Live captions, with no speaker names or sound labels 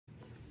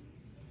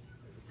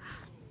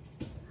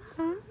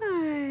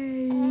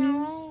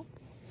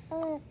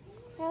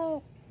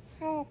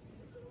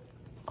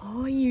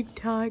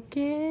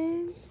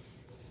talking.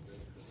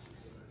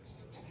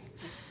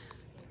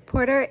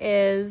 Porter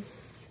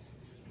is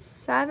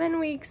 7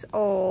 weeks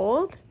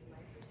old,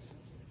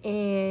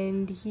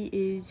 and he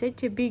is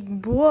such a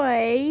big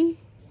boy.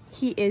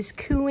 He is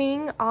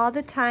cooing all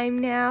the time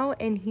now,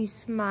 and he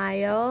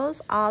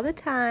smiles all the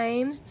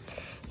time.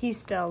 He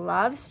still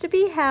loves to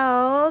be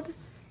held.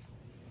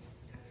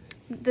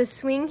 The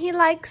swing he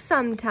likes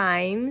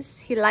sometimes.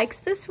 He likes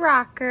this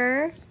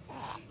rocker.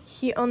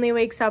 He only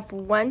wakes up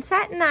once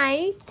at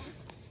night,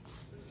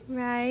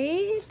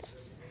 right?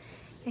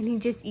 And he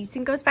just eats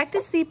and goes back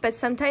to sleep, but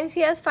sometimes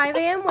he has 5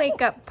 a.m.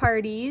 wake-up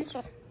parties.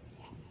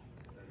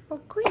 Oh,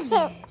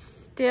 goodness.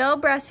 Still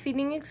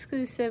breastfeeding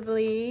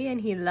exclusively, and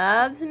he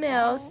loves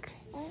milk.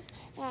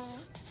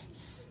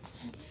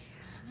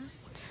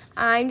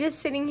 I'm just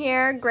sitting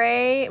here,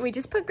 Gray. We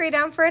just put Gray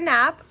down for a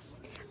nap.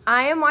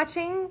 I am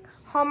watching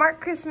Hallmark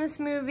Christmas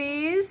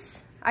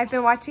movies. I've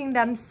been watching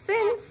them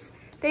since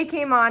they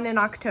came on in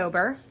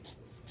October.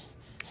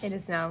 It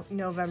is now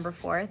November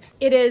 4th.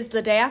 It is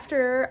the day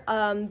after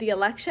the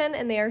election,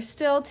 and they are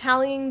still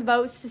tallying the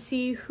votes to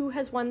see who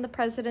has won the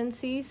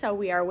presidency. So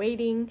we are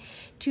waiting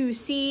to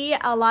see.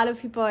 A lot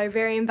of people are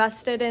very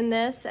invested in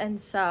this, and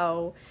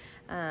so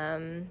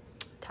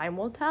time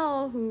will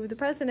tell who the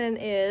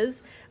president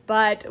is.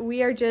 But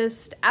we are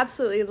just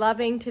absolutely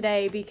loving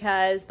today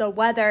because the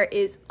weather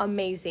is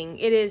amazing.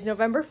 It is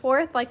November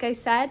 4th, like I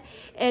said,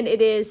 and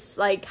it is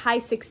like high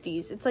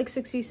 60s. It's like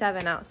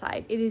 67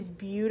 outside. It is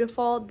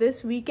beautiful.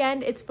 This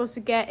weekend, it's supposed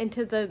to get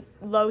into the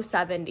low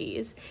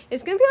 70s.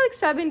 It's going to be like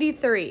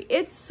 73.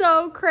 It's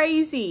so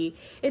crazy.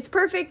 It's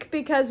perfect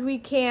because we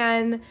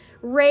can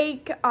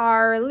rake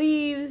our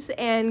leaves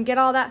and get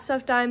all that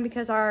stuff done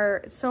because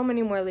so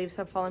many more leaves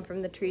have fallen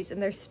from the trees,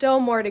 and there's still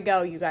more to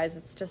go, you guys.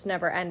 It's just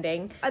never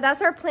ending. That's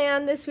our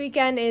plan this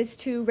weekend, is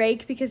to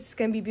rake because it's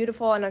going to be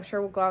beautiful, and I'm sure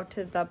we'll go out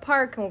to the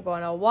park and we'll go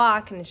on a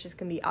walk, and it's just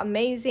going to be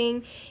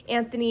amazing.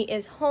 Anthony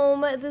is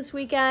home this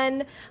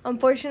weekend.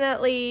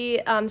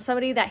 Unfortunately,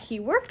 somebody that he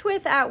worked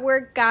with at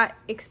work got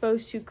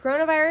exposed to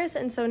coronavirus,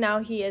 and so now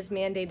he is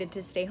mandated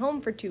to stay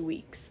home for 2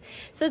 weeks.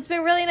 So it's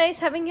been really nice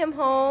having him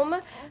home,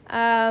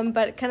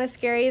 but kind of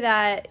scary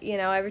that, you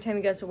know, every time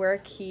he goes to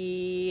work,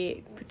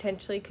 he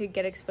potentially could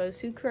get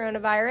exposed to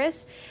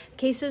coronavirus.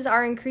 Cases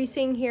are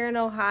increasing here in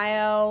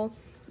Ohio.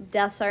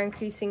 Deaths are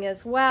increasing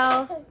as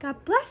well.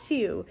 God bless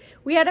you.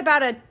 We had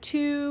about a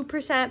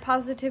 2%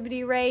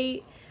 positivity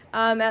rate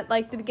at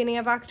like the beginning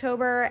of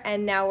October,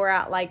 and now we're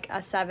at like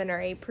a 7 or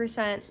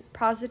 8%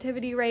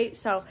 positivity rate.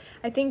 So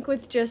I think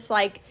with just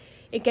like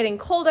it getting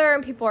colder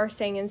and people are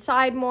staying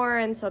inside more,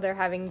 and so they're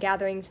having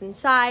gatherings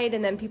inside,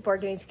 and then people are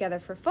getting together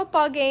for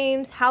football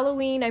games,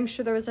 Halloween. I'm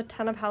sure there was a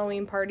ton of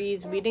Halloween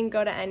parties. We didn't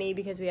go to any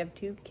because we have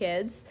 2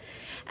 kids.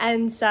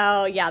 And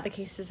so, yeah, the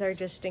cases are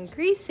just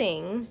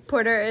increasing.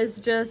 Porter is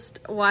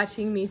just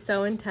watching me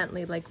so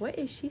intently, like, what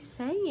is she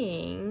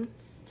saying?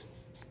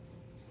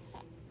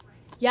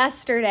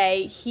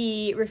 Yesterday,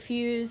 he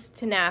refused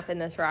to nap in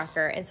this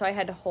rocker, and so I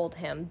had to hold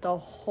him the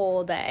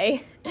whole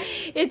day.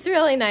 It's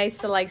really nice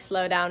to like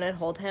slow down and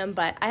hold him,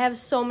 but I have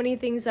so many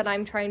things that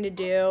I'm trying to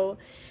do.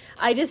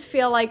 I just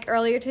feel like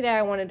earlier today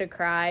I wanted to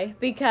cry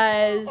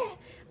because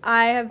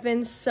I have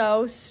been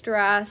so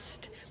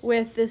stressed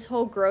with this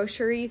whole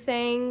grocery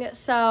thing.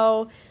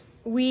 So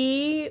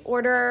we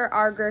order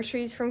our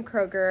groceries from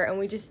Kroger, and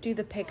we just do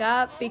the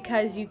pickup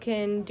because you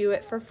can do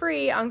it for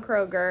free on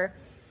Kroger.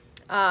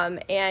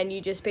 And you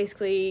just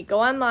basically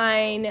go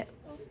online,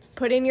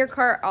 put in your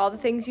cart all the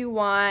things you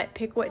want,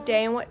 pick what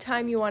day and what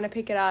time you want to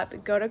pick it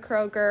up, go to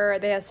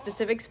Kroger. They have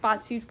specific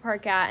spots you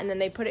park at, and then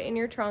they put it in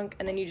your trunk,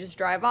 and then you just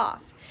drive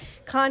off.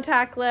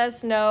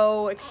 Contactless,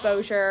 no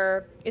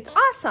exposure. It's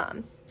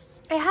awesome.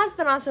 It has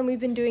been awesome. We've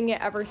been doing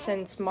it ever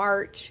since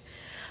March.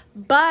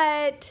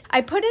 But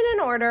I put in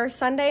an order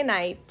Sunday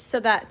night so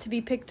that to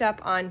be picked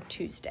up on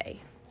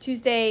Tuesday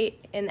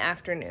in the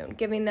afternoon,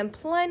 giving them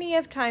plenty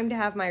of time to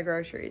have my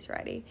groceries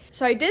ready.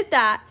 So I did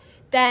that.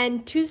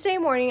 Then Tuesday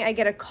morning, I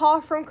get a call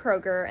from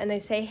Kroger, and they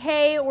say,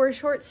 hey, we're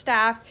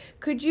short-staffed.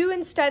 Could you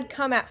instead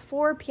come at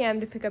 4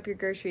 p.m. to pick up your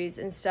groceries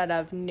instead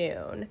of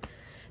noon?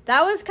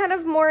 That was kind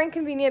of more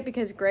inconvenient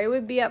because Gray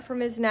would be up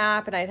from his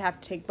nap, and I'd have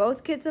to take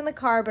both kids in the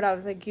car, but I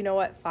was like, you know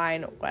what,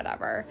 fine,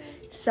 whatever.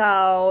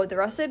 So the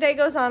rest of the day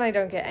goes on. I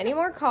don't get any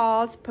more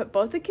calls. Put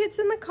both the kids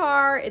in the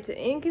car. It's an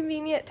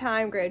inconvenient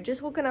time. Gray had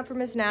just woken up from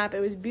his nap.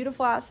 It was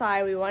beautiful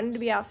outside. We wanted to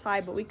be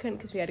outside, but we couldn't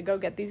because we had to go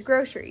get these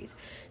groceries.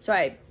 So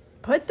I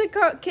put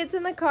the kids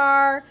in the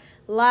car,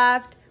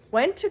 left,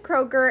 went to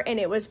Kroger, and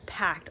it was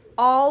packed.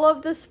 All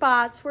of the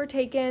spots were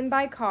taken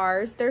by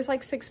cars. There's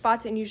like 6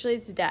 spots, and usually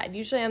it's dead.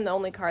 Usually I'm the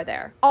only car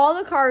there. All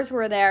the cars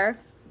were there,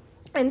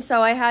 and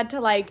so I had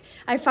to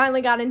I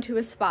finally got into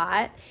a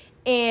spot,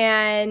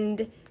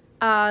 and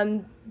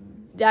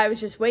I was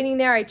just waiting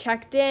there. I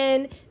checked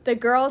in. The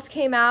girls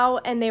came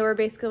out, and they were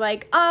basically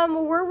like,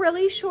 we're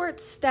really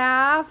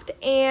short-staffed,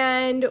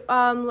 and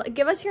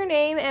give us your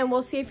name, and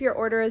we'll see if your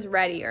order is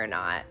ready or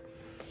not.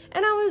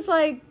 And I was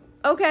like,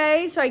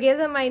 okay, so I gave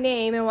them my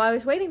name, and while I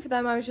was waiting for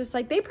them, I was just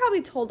like, they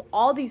probably told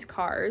all these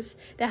cars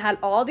that had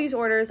all these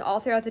orders all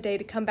throughout the day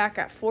to come back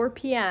at 4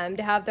 p.m.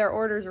 to have their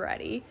orders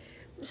ready.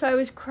 So I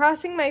was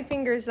crossing my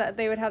fingers that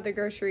they would have the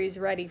groceries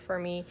ready for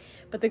me,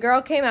 but the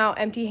girl came out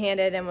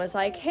empty-handed and was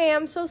like, hey,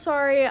 I'm so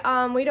sorry,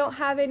 we don't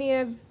have any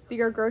of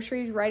your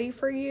groceries ready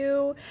for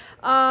you.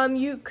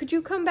 Could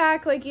you come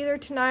back like either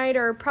tonight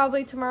or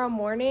probably tomorrow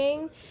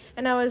morning?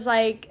 And I was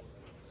like,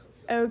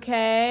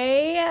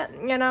 okay.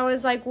 And I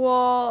was like,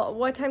 well,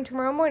 what time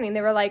tomorrow morning?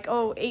 They were like,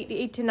 oh,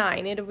 8 to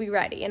 9, it'll be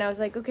ready. And I was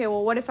like, okay,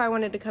 well, what if I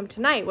wanted to come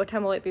tonight? What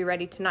time will it be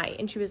ready tonight?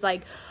 And she was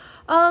like,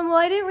 well,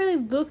 I didn't really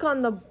look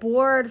on the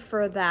board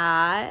for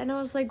that. And I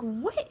was like,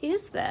 what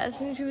is this?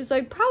 And she was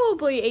like,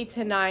 probably 8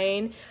 to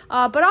 9,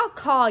 but I'll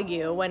call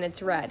you when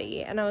it's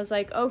ready. And I was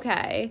like,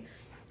 okay.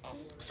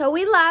 So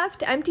we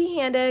left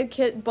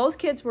empty-handed. Both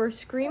kids were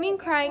screaming,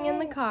 crying in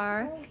the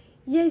car.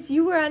 Yes,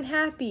 you were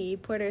unhappy.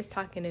 Porter's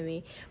talking to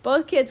me.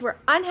 Both kids were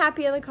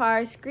unhappy in the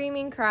car,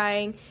 screaming,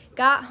 crying.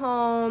 Got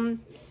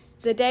home.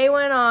 The day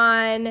went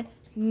on.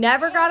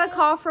 Never got a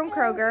call from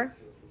Kroger.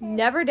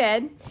 Never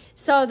did.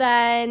 So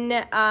then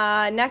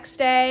next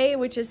day,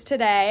 which is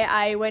today,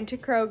 I went to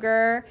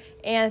Kroger,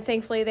 and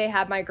thankfully they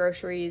had my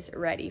groceries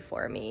ready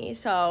for me.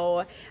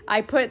 So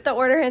I put the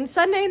order in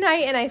Sunday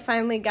night, and I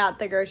finally got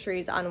the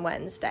groceries on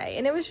Wednesday.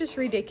 And it was just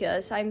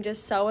ridiculous. I'm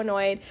just so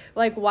annoyed.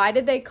 Like, why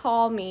did they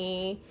call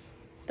me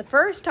the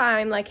first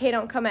time, like, hey,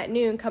 don't come at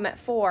noon, come at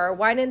 4?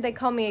 Why didn't they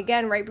call me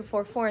again right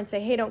before 4 and say,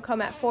 hey, don't come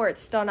at 4,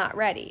 it's still not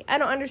ready? I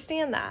don't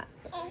understand that.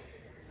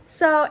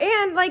 So,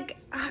 and, like,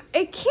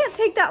 it can't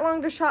take that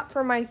long to shop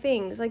for my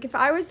things. Like, if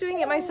I was doing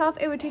it myself,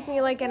 it would take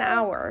me, like, an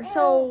hour.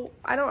 So,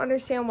 I don't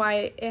understand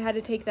why it had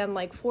to take them,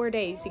 like, 4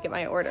 days to get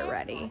my order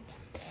ready.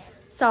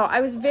 So, I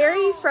was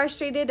very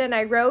frustrated, and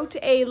I wrote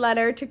a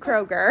letter to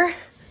Kroger,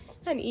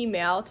 an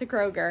email to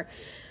Kroger,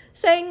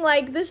 saying,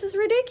 like, this is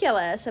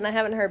ridiculous, and I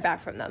haven't heard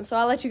back from them. So,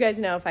 I'll let you guys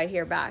know if I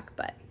hear back,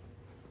 but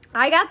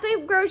I got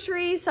the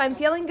groceries, so I'm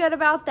feeling good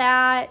about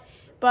that.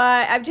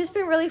 But I've just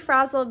been really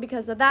frazzled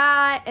because of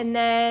that. And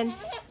then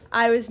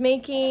I was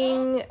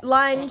making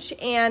lunch,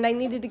 and I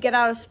needed to get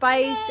out a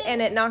spice,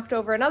 and it knocked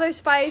over another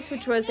spice,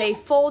 which was a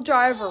full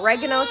jar of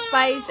oregano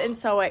spice. And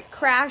so it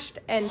crashed,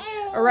 and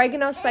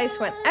oregano spice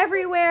went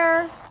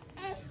everywhere.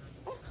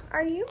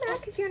 Are you mad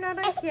because you're not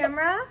on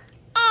camera?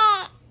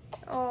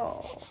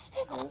 Oh,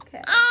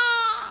 okay.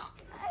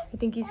 I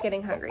think he's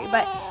getting hungry.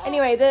 But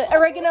anyway, the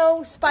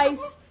oregano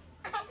spice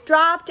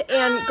dropped,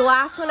 and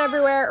glass went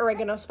everywhere,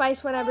 oregano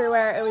spice went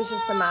everywhere. It was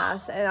just a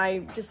mess, and I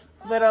just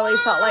literally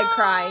felt like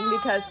crying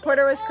because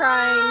Porter was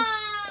crying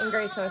and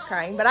Grayson was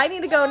crying. But I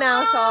need to go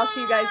now, so I'll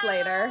see you guys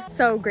later.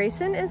 So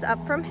Grayson is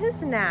up from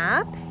his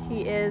nap.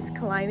 He is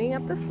climbing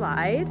up the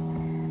slide.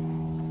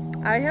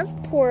 I have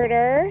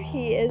Porter.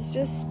 He is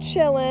just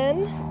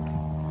chilling.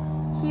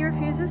 He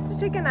refuses to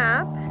take a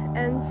nap,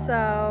 and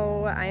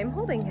so I am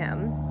holding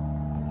him.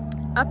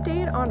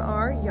 Update on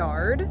our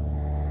yard.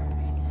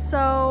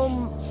 So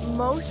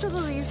most of the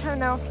leaves have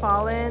now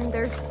fallen.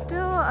 There's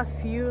still a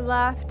few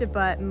left,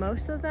 but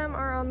most of them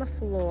are on the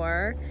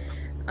floor.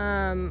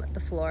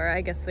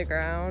 I guess the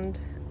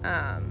ground.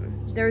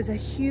 There's a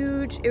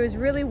huge, it was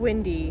really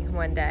windy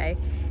one day,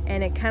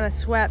 and it kind of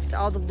swept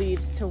all the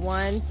leaves to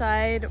one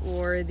side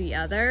or the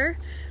other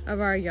of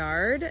our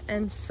yard.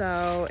 And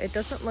so it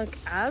doesn't look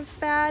as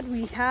bad.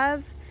 We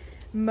have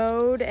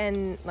mowed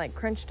and like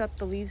crunched up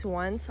the leaves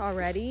once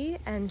already,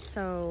 and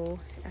so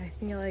I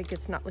feel like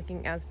it's not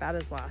looking as bad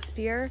as last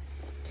year.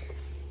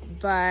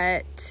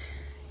 But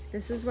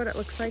this is what it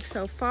looks like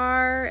so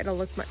far. It'll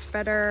look much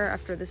better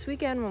after this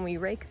weekend when we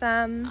rake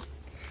them.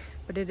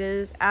 But it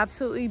is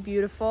absolutely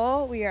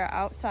beautiful. We are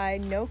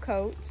outside, no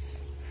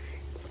coats.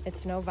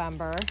 It's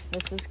November.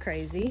 This is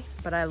crazy,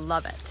 but I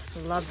love it.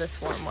 I love this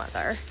warm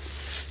weather.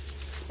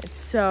 It's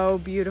so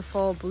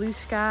beautiful. Blue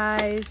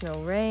skies,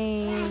 no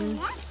rain.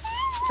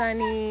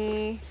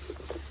 Sunny.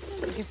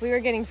 Like, if we were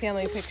getting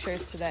family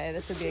pictures today,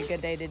 this would be a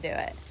good day to do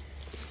it.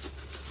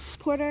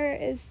 Porter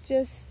is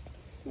just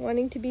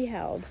wanting to be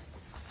held.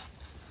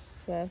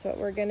 So that's what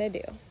we're gonna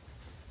do.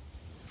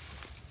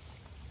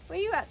 What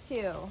are you up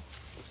to?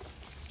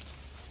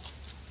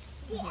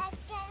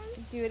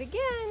 Do it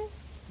again.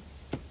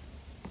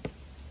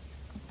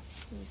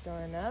 He's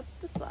going up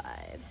the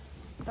slide.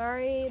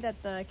 Sorry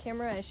that the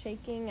camera is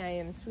shaking. I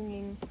am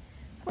swinging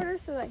Porter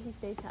so that he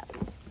stays happy.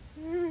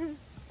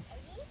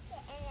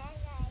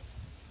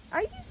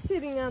 Are you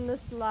sitting on the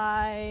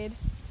slide?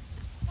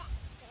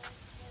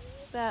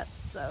 That's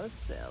so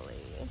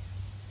silly.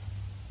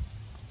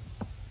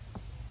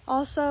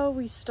 Also,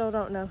 we still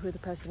don't know who the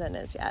president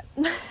is yet.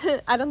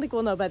 I don't think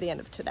we'll know by the end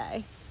of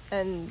today.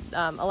 And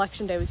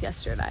election day was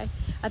yesterday.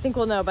 I think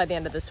we'll know by the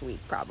end of this week,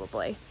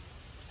 probably.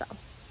 So,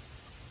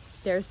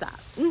 there's that.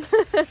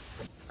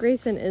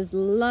 Grayson is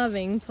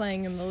loving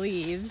playing in the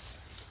leaves.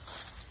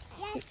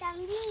 Yes,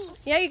 me.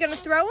 Yeah, you gonna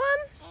throw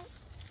them?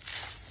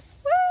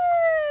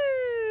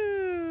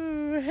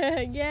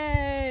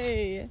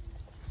 Yay!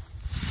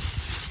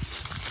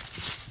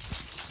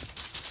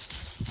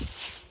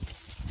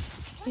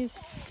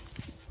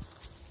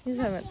 He's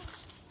having,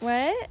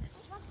 what?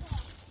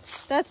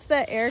 That's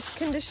the air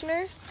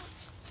conditioner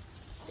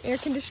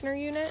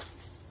unit.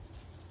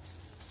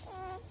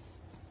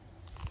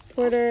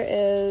 Porter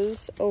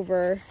is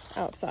over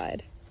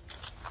outside.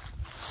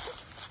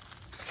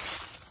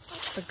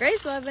 But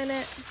Gray's loving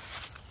it.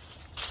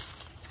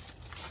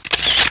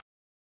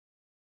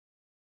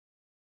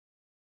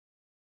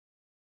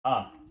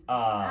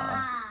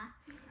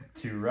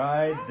 To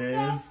ride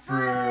this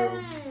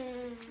broom.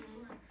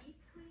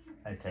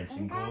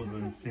 Attention goals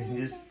and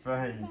fiendish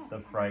friends, the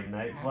Fright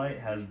Night flight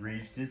has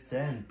reached its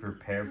end.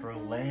 Prepare for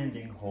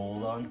landing,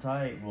 hold on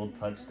tight. We'll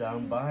touch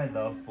down by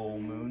the full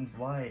moon's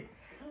light.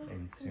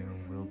 And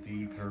soon we'll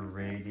be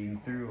parading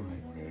through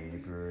a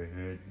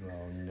neighborhood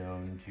well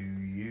known to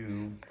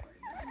you.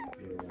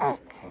 You'll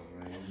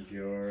find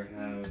your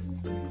house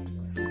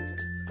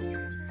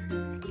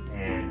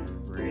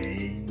and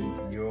ring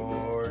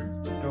your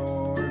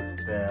doorbell.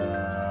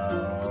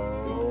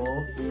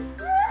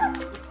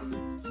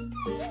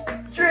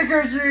 Trick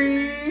or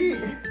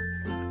treat!